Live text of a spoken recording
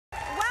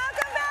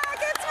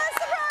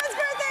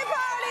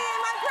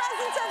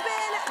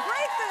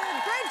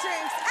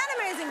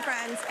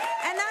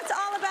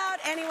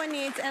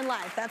dates and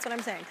life. That's what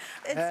I'm saying.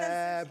 It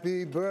says,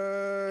 Happy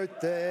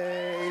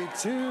birthday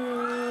to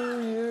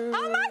you.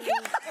 oh my God!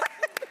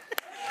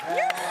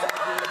 You're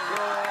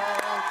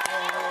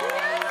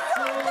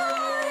so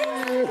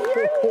nice!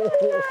 You're so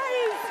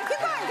nice! Keep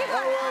going, keep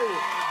going.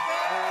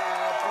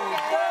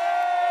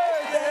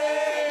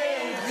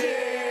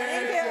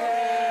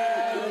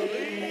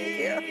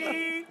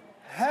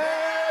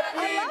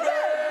 Happy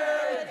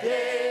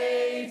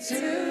birthday to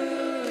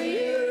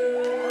you.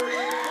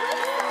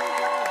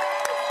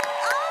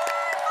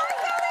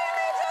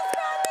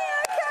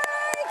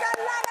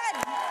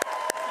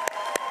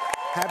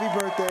 Happy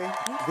birthday.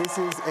 This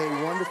is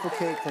a wonderful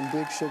cake from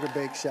Big Sugar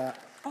Bake Shop.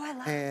 Oh, I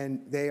love And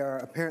they are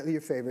apparently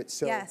your favorites.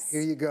 So yes.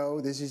 Here you go.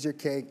 This is your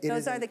cake.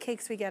 Those are the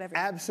cakes we get every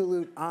year.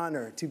 Absolute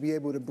honor to be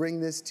able to bring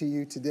this to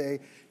you today,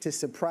 to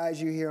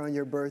surprise you here on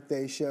your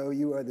birthday show.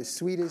 You are the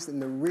sweetest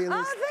and the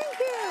realest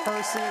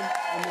person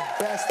and the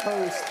best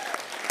host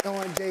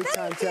on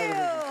daytime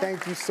television.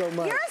 Thank you so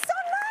much. You're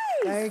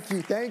so nice. Thank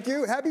you. Thank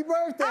you. Happy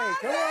birthday. Oh,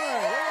 Come on.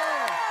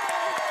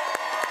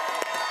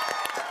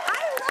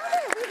 I love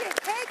it. We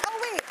get cake.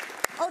 Oh, wait.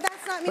 Oh,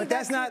 that's not me. But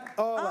that's not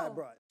all I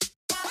brought.